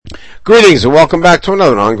Greetings and welcome back to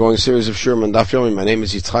another ongoing series of Shiurim on Daf Yomi. My name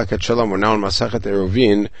is Yitzchak Shalom. We're now in Masechet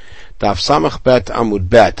Eruvin, Daf Samach Bet Amud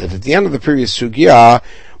Bet. And at the end of the previous sugya,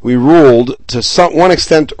 we ruled to one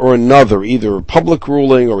extent or another, either a public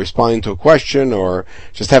ruling or responding to a question or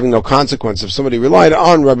just having no consequence if somebody relied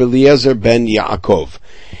on Rabbi Eliezer ben Yaakov.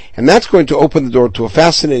 And that's going to open the door to a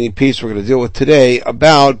fascinating piece we're going to deal with today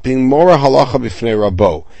about being Mora Halacha B'fnei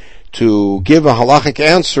Rabbo, to give a halachic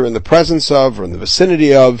answer in the presence of or in the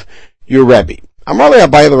vicinity of your Rebbe. Amar le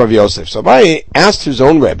Abaye le Rav Yosef. So Abaye asked his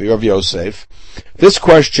own Rebbe, Rav Yosef, this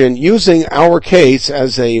question using our case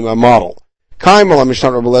as a model. We hold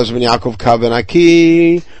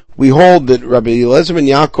that Rabbi Eliezer ben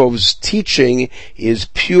Yaakov's teaching is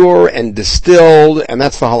pure and distilled, and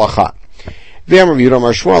that's the halacha. And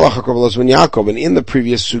in the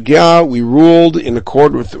previous sugya, we ruled in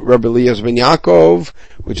accord with Rabbi Eliezer ben Yaakov,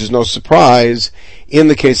 which is no surprise, in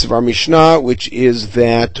the case of our Mishnah, which is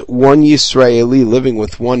that one Yisraeli living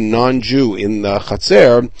with one non-Jew in the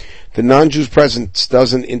Chatzer, the non-Jew's presence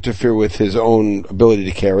doesn't interfere with his own ability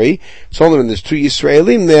to carry. It's only when there's two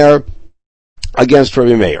Yisraelim there against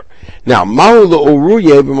Rabbi Meir. Now, Mahu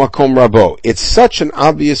le'oruye b'makom rabo. It's such an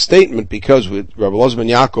obvious statement because with Rabbi Eliezer ben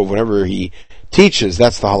Yaakov, whenever he teaches,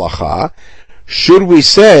 that's the halacha. Should we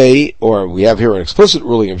say, or we have here an explicit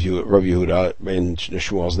ruling of Rav Yehuda in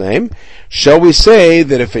Shmuel's name, shall we say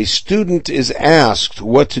that if a student is asked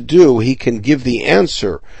what to do, he can give the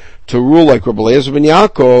answer to rule like Rabbi Eliezer ben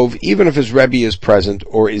Yaakov, even if his Rebbe is present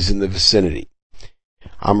or is in the vicinity?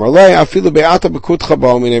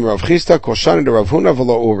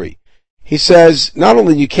 He says, not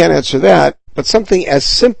only you can't answer that, but something as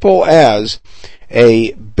simple as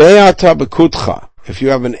a be'ata bekutcha. If you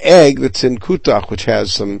have an egg that's in kutach, which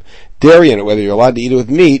has some dairy in it, whether you're allowed to eat it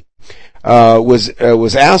with meat,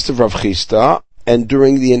 was asked of Rav Chisda, and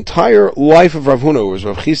during the entire life of Rav Huna, who was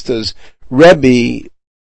Rav Chisda's Rebbe,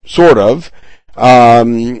 sort of,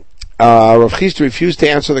 Rav Chisda refused to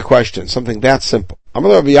answer the question, something that simple.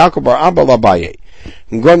 Alright, we've got the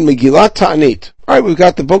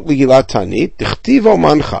book Megillat Ta'anit, Dichtivo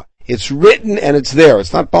Mancha. It's written and it's there,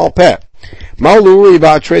 it's not Baal Peh.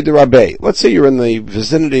 Let's say you're in the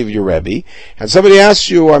vicinity of your Rebbe, and somebody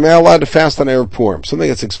asks you, am I allowed to fast on Erev Purim? Something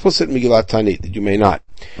that's explicit in Megillat Ta'anit, that you may not.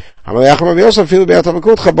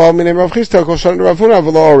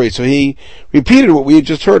 So he repeated what we had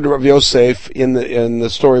just heard of Rav Yosef in the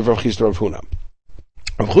story of Rav Chisda Rav Huna.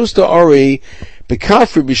 Rav Chisda Ari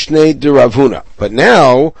bekafri b'shnei de Rav Huna. But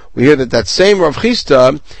now we hear that same Rav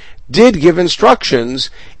Chisda did give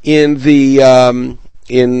instructions in the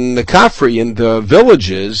Kafri, in the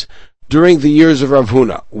villages, during the years of Rav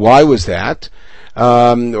Huna. Why was that?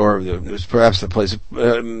 Or it was perhaps the place,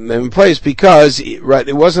 because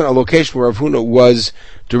it wasn't a location where Rav Huna was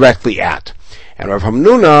directly at. And Rav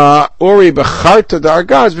Hamnuna, Ori Becharta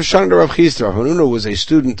Dargaz, B'Shan Rav Chisda. Rav Hamnuna was a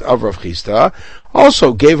student of Rav Chisda,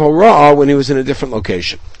 also gave Horah when he was in a different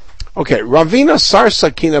location. Okay, Ravina Sar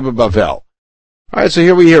Sakina B'Bavel. Alright, so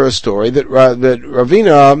here we hear a story that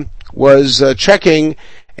Ravina was checking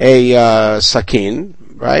a sakin,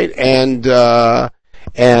 right? And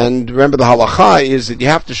remember the halacha is that you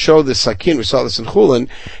have to show the sakin, we saw this in Chulin,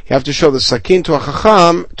 you have to show the sakin to a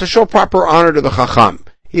chacham to show proper honor to the chacham.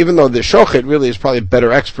 Even though the shochet really is probably a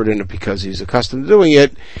better expert in it because he's accustomed to doing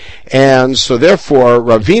it. And so therefore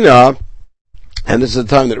Ravina, and this is the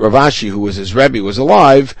time that Rav Ashi, who was his Rebbe, was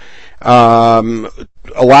alive,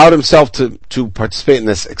 allowed himself to participate in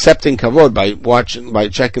this accepting kavod by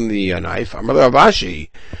checking the knife. Amar Rav Ashi,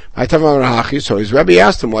 so his Rebbe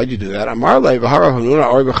asked him, why'd you do that?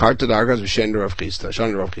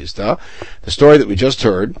 The story that we just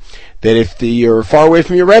heard, that if you're far away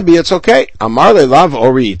from your Rebbe, it's okay. Amar lav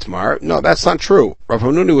ori itmar. No, that's not true. Rav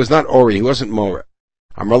Hanuna was not ori, he wasn't more.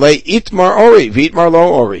 Amar itmar ori, v'itmar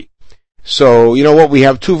lo ori. So, you know what, we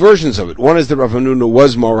have two versions of it. One is that Rav Hanuna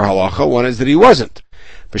was more halacha, one is that he wasn't.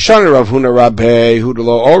 B'shana Rav Huna Rabbe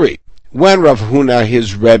Hudalo Ori. When Rav Huna,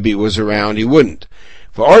 his Rebbe, was around, he wouldn't.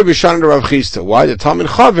 V'ori b'shana Rav Chisda. Why? The Talmid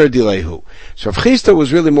Chaver Dilehu. So Rav Chisda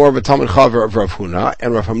was really more of a Talmid Chaver of Rav Huna,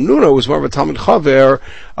 and Rav Hamnuna was more of a Talmid Chaver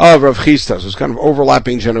of Rav Chisda. So it's kind of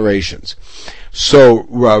overlapping generations. So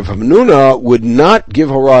Rav Hamnuna would not give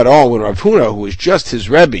Horah at all when Rav Huna, who was just his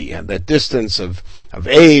Rebbe, had that distance of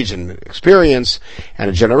age and experience and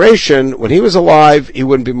a generation, when he was alive, he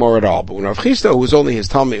wouldn't be more at all. But when Rav Chisda, who was only his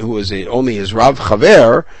Talmid, who was only his Rav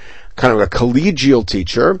Chaver, kind of a collegial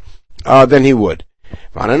teacher, then he would.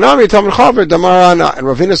 And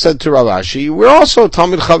Ravina said to Rav Ashi, we're also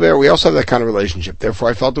Talmid Chaver, we also have that kind of relationship, therefore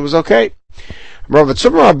I felt it was okay.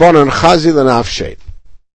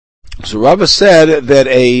 So Rava said that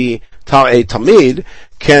a Talmid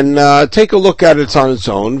can take a look at it on its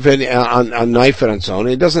own, on knife on its own.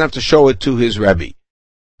 He doesn't have to show it to his Rebbe.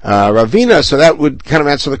 Ravina, so that would kind of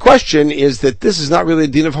answer the question, is that this is not really a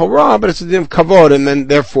din of hora, but it's a din of kavod, and then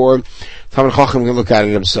therefore Talmid Chacham can look at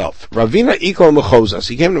it himself. Ravina ikol mechoza.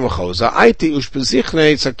 So he came to mechoza. Aiti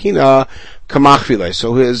ushpezichne sakina kamachvile.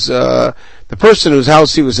 So his the person whose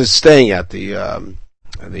house he was staying at, the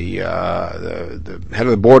head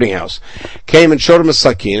of the boarding house, came and showed him a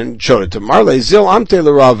sakin and showed it to Marle Zil Amte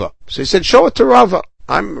LeRava. So he said, show it to Rava.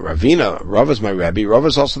 I'm Ravina. Rava's my Rebbe.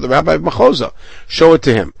 Rava's also the rabbi of Mechoza. Show it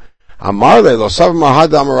to him. Amarle lo sav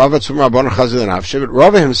mahadam Rava tzum rabban chazil nafshe. But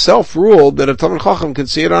Rava himself ruled that a Talmid Chacham can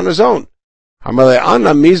see it on his own. Amarle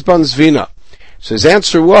Anna mizban zvina. So his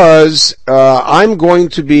answer was, I'm going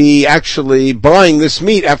to be actually buying this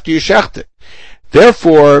meat after you shecht it.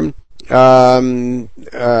 Therefore,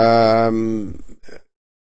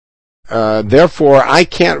 I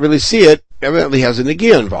can't really see it. Evidently has a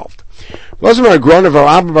negia involved. So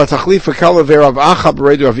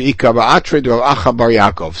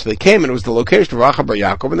they came, and it was the location of Acha bar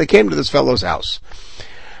Yaakov, and they came to this fellow's house.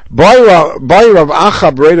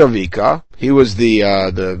 He was the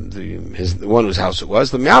one whose house it was.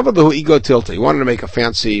 He wanted to make a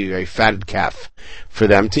fancy, a fatted calf for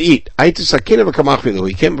them to eat. He came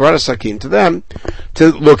and brought a sakin to them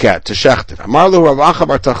to look at, to shecht it.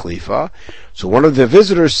 So one of the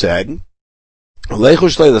visitors said,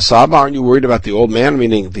 aren't you worried about the old man,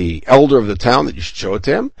 meaning the elder of the town, that you should show it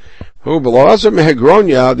to him?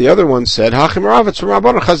 The other one said, Rava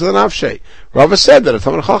said that a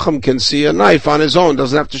Talmid Chacham can see a knife on his own,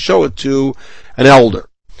 doesn't have to show it to an elder.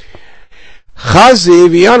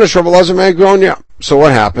 So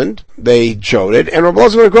what happened? They showed it, and Rabbi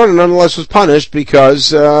Elazar ben nonetheless was punished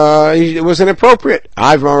because it was inappropriate.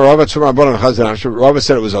 Rava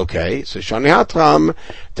said it was okay. So Shani Hatram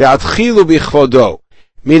te'atchilu bichvodo,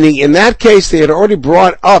 meaning in that case they had already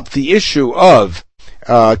brought up the issue of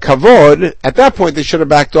kavod. At that point they should have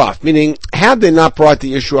backed off. Meaning, had they not brought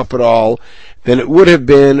the issue up at all, then it would have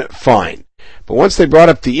been fine. But once they brought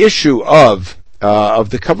up the issue of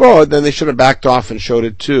the kavod, then they should have backed off and showed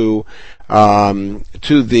it to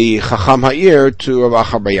the Chacham Ha'ir, to Rav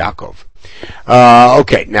Acha bar Yaakov.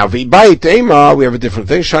 Okay, now v'bayit ema, we have a different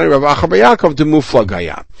thing. Shani Rav Acha bar Yaakov de muflag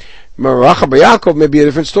haya. Rav Acha bar Yaakov may be a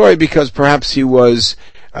different story because perhaps he was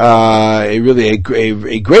a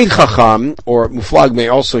great Chacham, or muflag may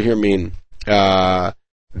also here mean that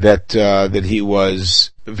he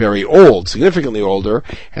was very old, significantly older,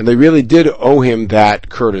 and they really did owe him that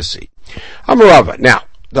courtesy. Amarava. Now,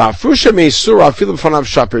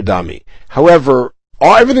 however,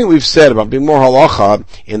 everything we've said about being more halacha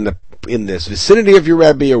in this vicinity of your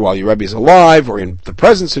Rebbe, or while your Rebbe is alive, or in the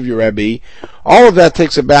presence of your Rebbe, all of that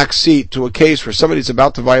takes a back seat to a case where somebody's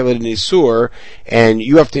about to violate an Isur, and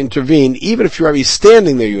you have to intervene. Even if your Rebbe is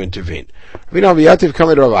standing there, you intervene. So we have a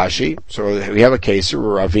case where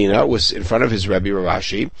Ravina was in front of his Rebbe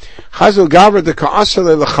Ravashi.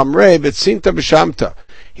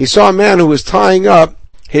 He saw a man who was tying up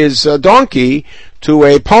his donkey to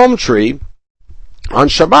a palm tree on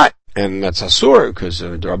Shabbat, and that's asur because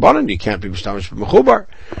D'Rabbanan you can't be mishtamish b'mechubar.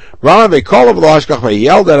 They called over the hashgach, he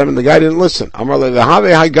yelled at him, and the guy didn't listen. Amar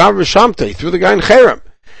lehave hagav v'shamte, he threw the guy in cherem.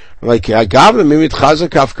 Like hagav mimit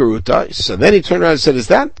chazak afkaruta. So then he turned around and said, "Is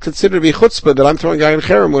that considered to be chutzpah that I'm throwing a guy in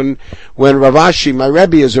cherem when Ravashi, my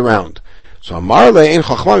Rebbe, is around?" So Amar le ein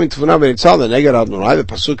chachma mitfuna v'nitzal the neged Adonai, the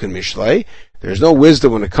pasuk in Mishlei. There's no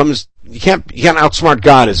wisdom when it comes. You can't outsmart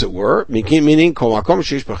God, as it were. Meaning, kol makom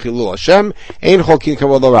sheish b'chilul Hashem ein cholkin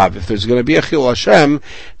kavod l'Rav. If there's going to be a chilul Hashem,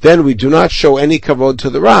 then we do not show any kavod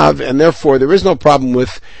to the Rav, and therefore there is no problem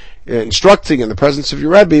with instructing in the presence of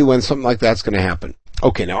your Rebbe when something like that's going to happen.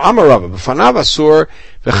 Okay, now Amar Rava b'fanav asur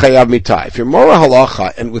v'chayav mitah. If you're mora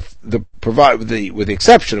halacha, and with the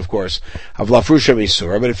exception, of course, of lafrusha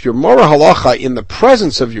misur, but if you're mora halacha in the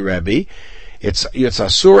presence of your Rebbe, it's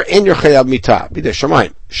asur and your chayav mitah. B'dei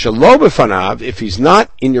shamayim shelo b'fanav, if he's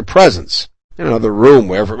not in your presence, in another room,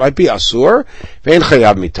 wherever it might be, asur ve'en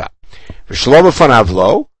chayav mitah. V'shelo b'fanav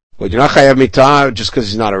lo, well, you're not chayav mitah just because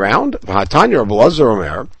he's not around. V'hatanya Rabbi Elazar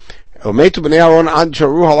omer ometu b'nei Aaron ad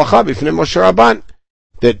sharu halacha b'fnei Moshe Rabban.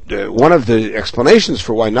 That one of the explanations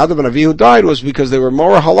for why Nadav and Avihu died was because they were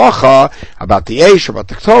more halacha about the Eish, about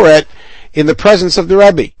the Ktoret, in the presence of the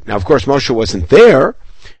Rebbe. Now, of course, Moshe wasn't there.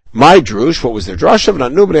 My drush, what was their drush of?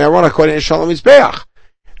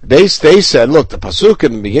 They said, look, the pasuk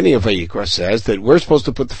in the beginning of Vayikra says that we're supposed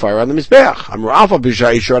to put the fire on the Mizbeach.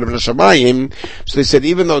 So they said,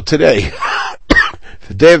 even though today,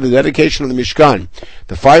 the day of the dedication of the Mishkan,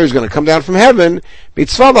 the fire is going to come down from heaven,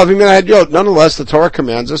 nonetheless, the Torah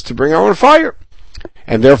commands us to bring our own fire.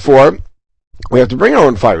 And therefore, we have to bring our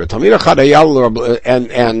own fire. And they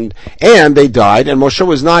died, and Moshe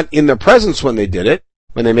was not in their presence when they did it,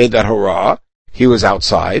 when they made that hurrah. He was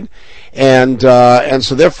outside. And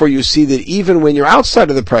so therefore you see that even when you're outside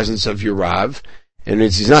of the presence of your Rav, and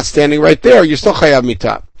he's not standing right there, you're still chayav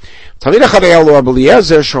mitah. And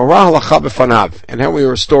here we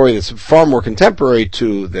have a story that's far more contemporary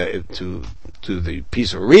to the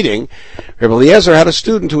piece of reading. Rabbi Eliezer had a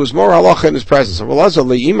student who was more halacha in his presence. He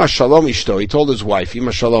told his wife,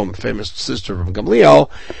 Ima Shalom, famous sister from Gamliel,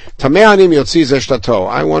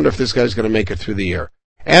 I wonder if this guy's going to make it through the year.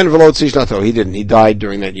 And he didn't. He died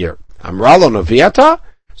during that year. Amralo Naviata.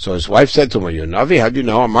 So his wife said to him, "Are you a Navi? How do you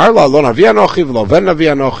know?" Amarla lo Navi anochi v'lo ven Navi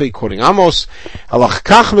anochi, quoting Amos, Alach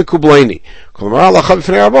kach mekubleini. Kol mar alacha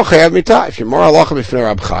b'fnei Rabbo chayav mitah. If you're more alacha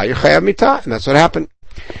b'fnei Rabcha, you're chayav mitah, and that's what happened.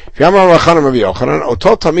 If you're Amar Rachanan Rabbi Yochanan,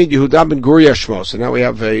 Oto Tamid Yehuda ben Guria Shmo. So now we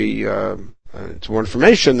have it's more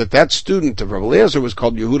information that student of Rabbi Eliezer was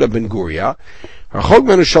called Yehuda ben Guria. Rachog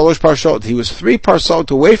menu shalosh parshot. He was 3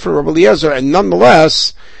 parsot away from Rabbi Eliezer, and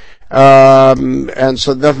nonetheless, he was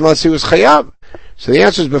chayav. So the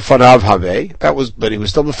answer is b'fanav have. But he was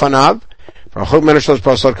still b'fanav. Rachog menu shalosh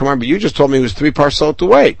parsot. Come on, but you just told me he was 3 parsot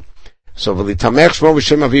away. So v'litamech shmo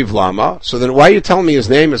v'shem aviv lama. So then why are you telling me his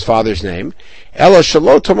name, his father's name? Ela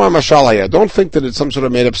shalo tomar mashalaya. Don't think that it's some sort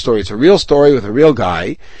of made up story. It's a real story with a real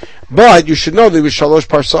guy. But you should know that it was shalosh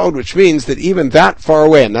parsot, which means that even that far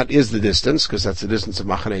away, and that is the distance, because that's the distance of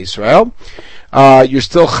Machane Yisrael, you're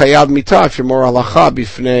still chayav mitah if you're more halacha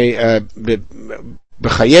b'fnei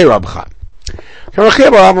b'chayei rabcha. Now we're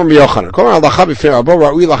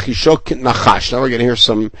going to hear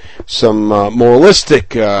some moralistic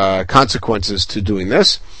consequences to doing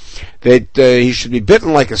this. That he should be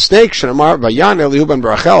bitten like a snake. This is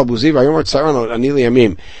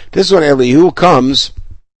when Elihu comes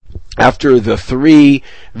after the 3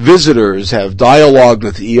 visitors have dialogued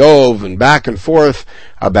with Eov and back and forth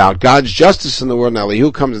about God's justice in the world. Now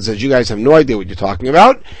Elihu comes and says, you guys have no idea what you're talking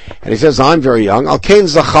about. And he says, I'm very young. Al-Kain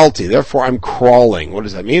Zachalti, therefore I'm crawling. What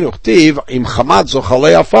does that mean? Uchtiv, im chamad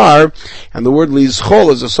zochalei afar, and the word lizchol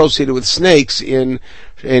is associated with snakes in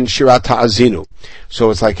Shirat Ha'azinu.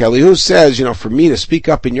 So it's like Elihu says, for me to speak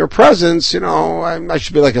up in your presence, I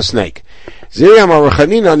should be like a snake. Somebody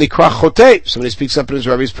speaks up in his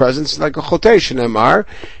Rebbe's presence like a chotei, shenemar,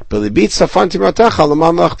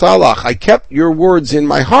 I kept your words in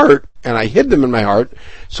my heart, and I hid them in my heart,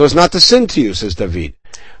 so as not to sin to you, says David.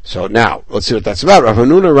 So now, let's see what that's about. Rav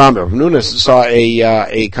Hanuna saw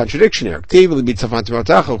a contradiction here. It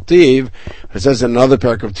says in another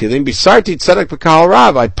parak of Tehillim, Bisarti tzedek b'kahal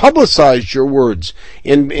rav, I publicized your words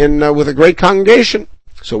in with a great congregation.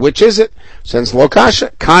 So which is it? Since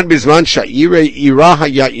Lokasha, Kan Bizman Sha'ire Iraha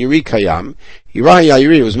Ya'iri Kayam, Iraha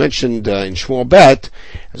Ya'iri was mentioned in Shmuel Bet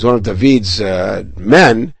as one of David's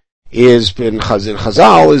men, is in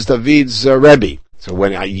Chazal is David's Rebbe. So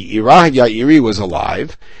when Iraha Ya'iri was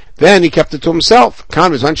alive, then he kept it to himself.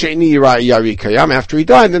 Kan Bizman Sha'ini Iraha Ya'iri Kayam, after he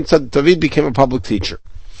died, then David became a public teacher.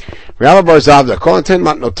 This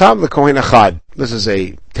is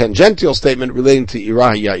a tangential statement relating to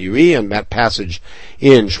Iraha Ya'iri and that passage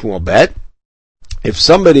in Shmuel Bet. If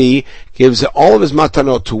somebody gives all of his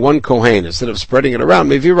matanot to one kohen instead of spreading it around,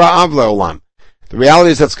 the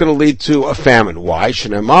reality is that's going to lead to a famine. Why?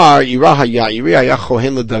 Shenemar Iraha Ya'iri aya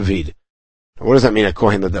kohen leDavid. What does that mean, a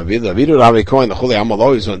kohen leDavid? David would have a kohen, the Chulei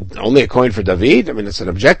Amalo is only a kohen for David? I mean, it's an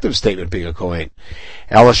objective statement being a kohen.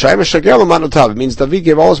 It means David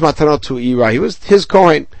gave all his matanot to Ira. He was his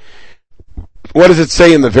kohen. What does it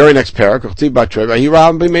say in the very next parak?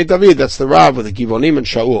 That's the Rav with the Givonim and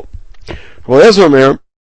Shaul.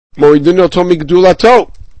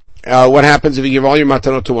 What happens if you give all your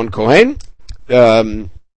matanot to one kohen?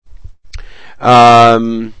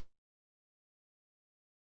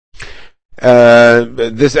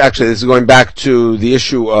 This is going back to the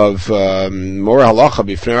issue of Mor Halacha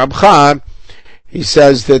B'fnei Rabcha. He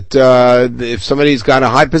says that if somebody's got a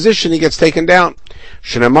high position, he gets taken down.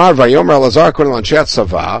 Shenemar Vayomer Elazar Kohen Lanchet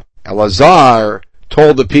Sava. Elazar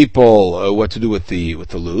told the people what to do with the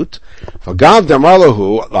loot. V'gav Damar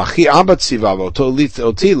Lahu Lachi Abba Tziva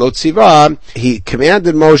Oti Lo Tziva. He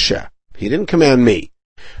commanded Moshe. He didn't command me.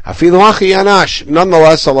 Afilu Hachi Yanash.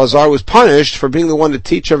 Nonetheless, Elazar was punished for being the one to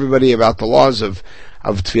teach everybody about the laws of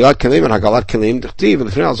Tfilat Kelim and Hagalat Kelim. D'chtiv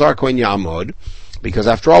L'fnei Elazar Kohen Ya'amod. Because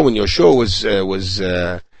after all, when Yoshua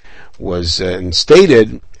was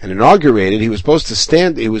instated and inaugurated, he was supposed to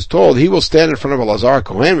stand. He was told he will stand in front of Elazar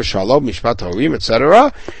Kohen, Mishalom, Mishpat Harim,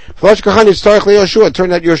 etc. It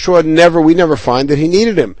turned out Yoshua we never find that he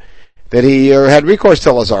needed him. that he had recourse to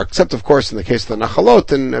Elazar, except of course in the case of the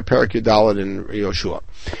Nachalot and Perak Yudalit and Yoshua.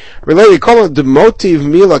 Related, call it the motiv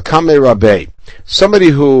mila kame rabbe, somebody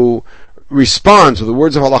who responds with the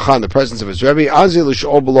words of halakha in the presence of his Rebbe, azil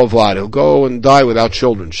l'sh'ol b'lo vlad, he'll go and die without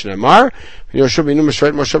children. Shneimar, Yoshua b'nu Moshe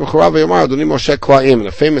b'chorav v'yomar, Adoni Moshe kla'im. In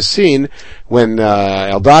a famous scene, when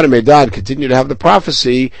Eldad and Medad continued to have the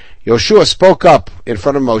prophecy, Yoshua spoke up in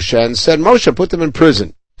front of Moshe and said, Moshe, put them in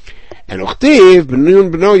prison. And Uchtiv,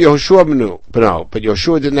 b'nun b'no, Yehoshua b'no. But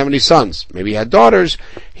Yoshua didn't have any sons. Maybe he had daughters,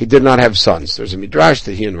 he did not have sons. There's a midrash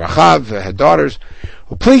that he and Rachav had daughters.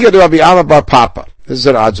 Upliga de Rabbi Ala bar Papa. This is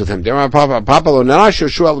at odds with him. That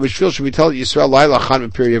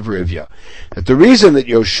the reason that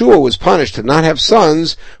Yoshua was punished to not have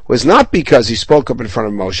sons was not because he spoke up in front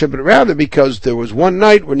of Moshe, but rather because there was one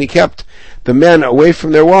night when he kept the men away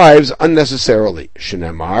from their wives unnecessarily.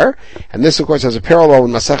 Shenemar, and this of course has a parallel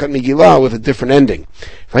in Masachet Megillah with a different ending.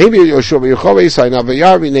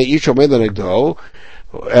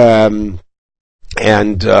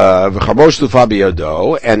 And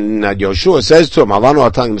Yoshua says to him,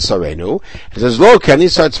 Alanu atang misarenu. He says, Lo kani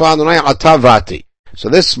sartzva Adonai atavati. So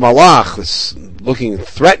this malach, this looking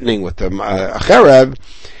threatening with the chereb,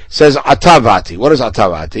 says atavati. What is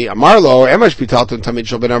atavati? Amarlo emash bitaltum tamid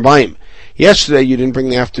shel ben arbaim. Yesterday you didn't bring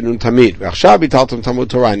the afternoon tamid. V'achshav bitaltum tamud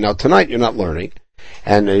Torah. Now tonight you're not learning.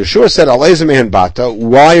 And Yeshua said, Aleza mehen bata.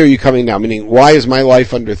 Why are you coming now? Meaning, why is my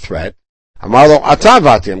life under threat? Amarlo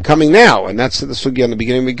atavati, I'm coming now, and that's the sugya in the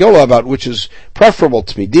beginning of Megillah about which is preferable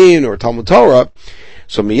to Midin or Talmud Torah.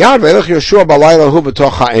 So miyad ve'elech Yoshua balayla hu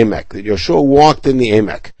b'toch ha'emek, that Yoshua walked in the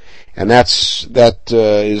emek, and that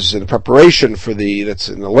is in preparation for that's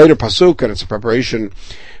in the later pasuk, and it's a preparation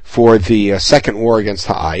for the second war against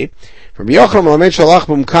Ha'ai. From Yocham Lamed Shalach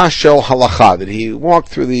B'mkash Shel Halacha, that he walked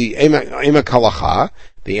through the emek halacha.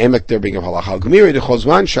 The emek there being of halacha.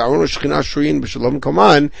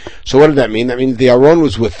 So what did that mean? That means the Aron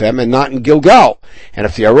was with them and not in Gilgal. And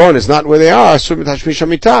if the Aron is not where they are,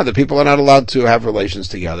 the people are not allowed to have relations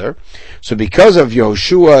together. So because of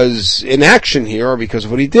Yehoshua's inaction here, or because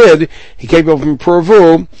of what he did, he came up from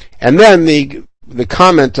Puravu, and then the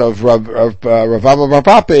comment of Rav Abba bar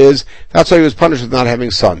Papa is, that's why he was punished with not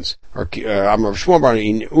having sons. Or Amar Shmuel bar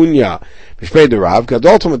Unya B'shpei Derav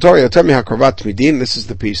Gadol Talmud Torah Yoter miHakravat Tmidin. This is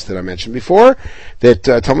the piece that I mentioned before, that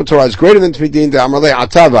Talmud Torah is greater than Tmidin. The Amar Le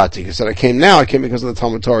Atavati. He said, I came because of the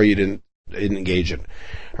Talmud Torah you didn't engage in.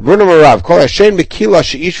 Bruno Marav Kol Hashem Bekila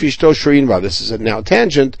Sheish V'Ishto Shrinva. This is a now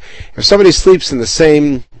tangent. If somebody sleeps in the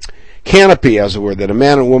same canopy, as it were, that a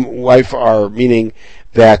man and wife are, meaning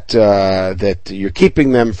that you're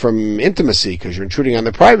keeping them from intimacy because you're intruding on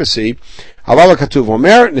their privacy. The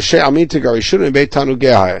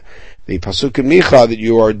pasuk in Micha, that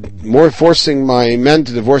you are more forcing my men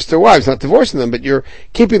to divorce their wives, not divorcing them, but you're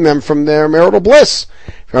keeping them from their marital bliss.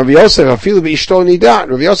 Rav Yosef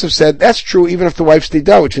said, that's true even if the wife's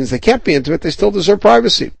nidah, which means they can't be intimate, they still deserve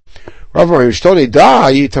privacy. Rav said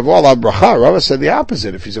the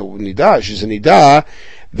opposite. If he's a nidah, she's a nidah,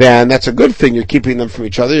 then that's a good thing. You're keeping them from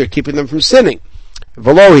each other, you're keeping them from sinning.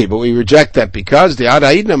 Velohi, but we reject that because the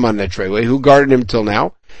Adaidna man netrei, who guarded him till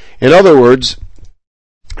now? In other words,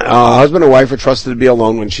 husband and wife are trusted to be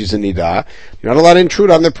alone when she's in nidah. You're not allowed to intrude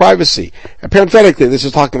on their privacy. Parenthetically, this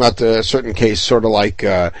is talking about a certain case, sort of like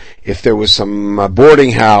if there was some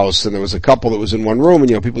boarding house and there was a couple that was in one room,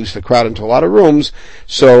 and people used to crowd into a lot of rooms.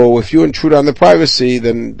 So if you intrude on their privacy,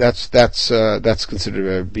 then that's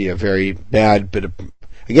considered to be a very bad bit of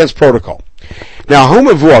against protocol. Now, home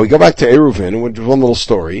mavua, we go back to Eruvin, with one little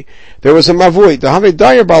story. There was a mavui, the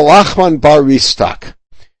Havedayar bar Lachman bar Ristak.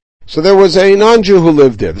 So there was a non-Jew who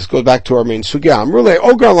lived there. This goes back to our main sugya. Amrule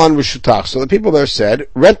ogarlan v'shutach. So the people there said,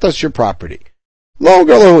 rent us your property. Lo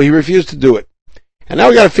ogarlahu, he refused to do it. And now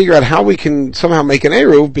we got to figure out how we can somehow make an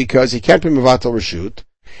eruv, because he can't be mevatel reshut,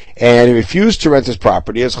 and he refused to rent his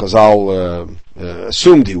property, as Chazal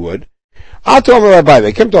assumed he would. They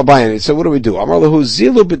came to Abai and he said, what do we do? I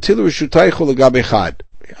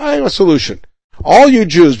have a solution. All you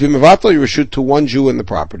Jews, be mevatel your reshut to one Jew in the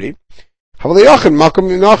property. Now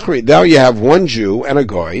you have one Jew and a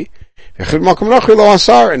goy. And since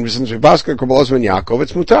Rebaskin Kabbalazman Yaakov,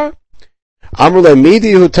 it's mutar. They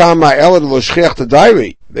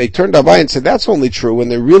turned Abai and said, that's only true when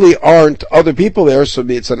there really aren't other people there, so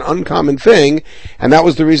it's an uncommon thing, and that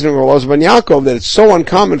was the reason of Kabbalazman Yaakov, that it's so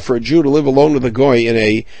uncommon for a Jew to live alone with a goy in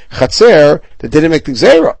a chatzer that they didn't make the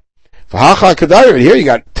gzeira. Here you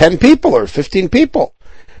got 10 people or 15 people,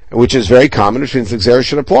 which is very common, which means the gzeira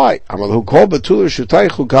should apply.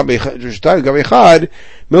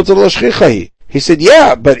 He said,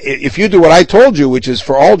 yeah, but if you do what I told you, which is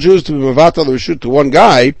for all Jews to be mevatel reshut to one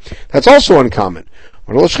guy, that's also uncommon.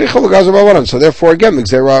 So therefore, again, the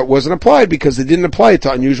Gzera wasn't applied because they didn't apply it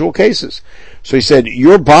to unusual cases. So he said,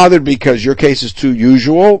 you're bothered because your case is too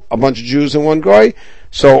usual, a bunch of Jews and one guy,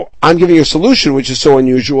 so I'm giving you a solution which is so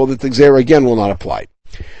unusual that the Gzera again will not apply.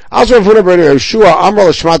 So Rav Huna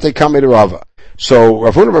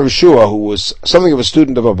bar Yeshua, who was something of a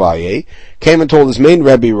student of Abaye, came and told his main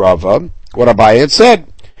Rebbe Rava what Abaye had said.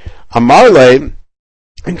 Amarle,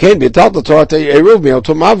 you're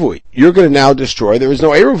going to now destroy. There is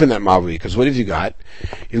no Eruv in that Mavui, because what have you got?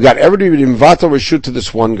 You've got everybody invatel reshut to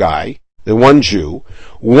this one guy, the one Jew.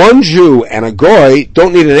 One Jew and a goy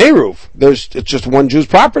don't need an Eruv. It's just one Jew's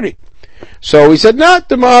property. So he said, not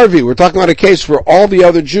the Ma'arvi. We're talking about a case where all the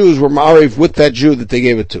other Jews were Ma'arv with that Jew that they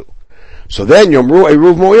gave it to. So then, Yomru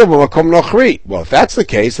Eruv Mo'il B'makom Nochri. Well, if that's the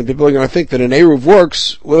case, then people are going to think that an Eruv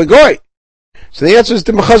works with a goy. So the answer is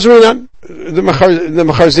the Mecharzinan.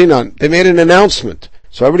 They made an announcement.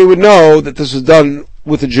 So everybody would know that this was done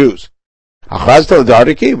with the Jews. But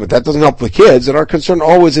that doesn't help the kids, and our concern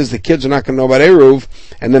always is the kids are not going to know about Eruv,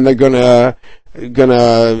 and then they're gonna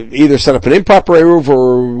either set up an improper Eruv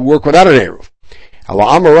or work without an Eruv.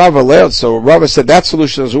 So Rava said that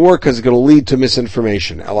solution doesn't work because it's going to lead to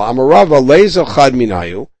misinformation. So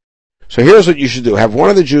here's what you should do. Have one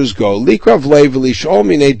of the Jews go, Likrav Lev Lishol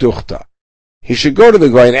Minei Duchta. He should go to the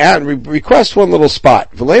guy and request one little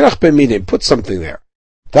spot. Put something there.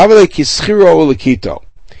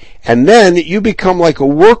 And then you become like a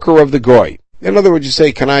worker of the goy. In other words, you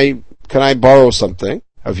say, can I borrow something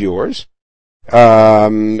of yours?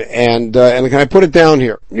 And can I put it down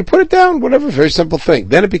here? You put it down, whatever, very simple thing.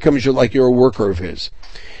 Then it becomes like you're a worker of his.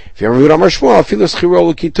 If you ever read Amar Shmuel,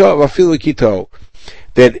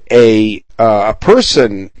 that a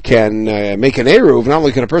person can make an Eruv, not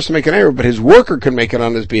only can a person make an Eruv, but his worker can make it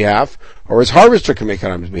on his behalf, or his harvester can make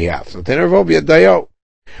it on his behalf. So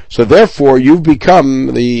So therefore, you've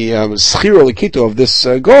become the schiro likito of this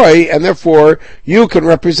goy, and therefore you can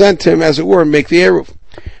represent him, as it were, and make the eruv.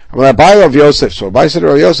 So Abai said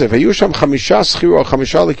to Yosef,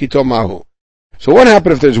 so what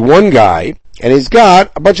happened if there's one guy and he's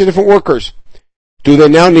got a bunch of different workers? Do they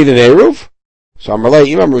now need an eruv? So we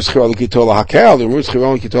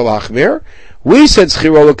said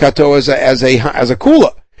schiro likato as a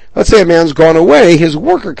kula. Let's say a man's gone away, his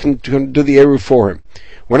worker can do the eruv for him.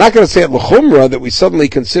 We're not going to say at l'chumra that we suddenly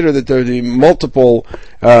consider that there are multiple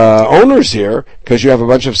owners here, because you have a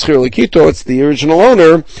bunch of schir likito, it's the original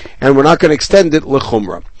owner, and we're not going to extend it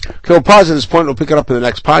l'chumra. Okay, we'll pause at this point, we'll pick it up in the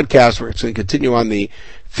next podcast, we're going to continue on the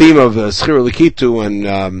theme of schir likito,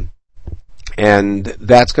 and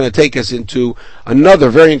that's going to take us into another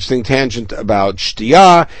very interesting tangent about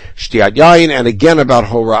shtiyat yayin, and again about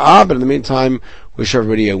hora'ah, but in the meantime, wish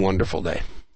everybody a wonderful day.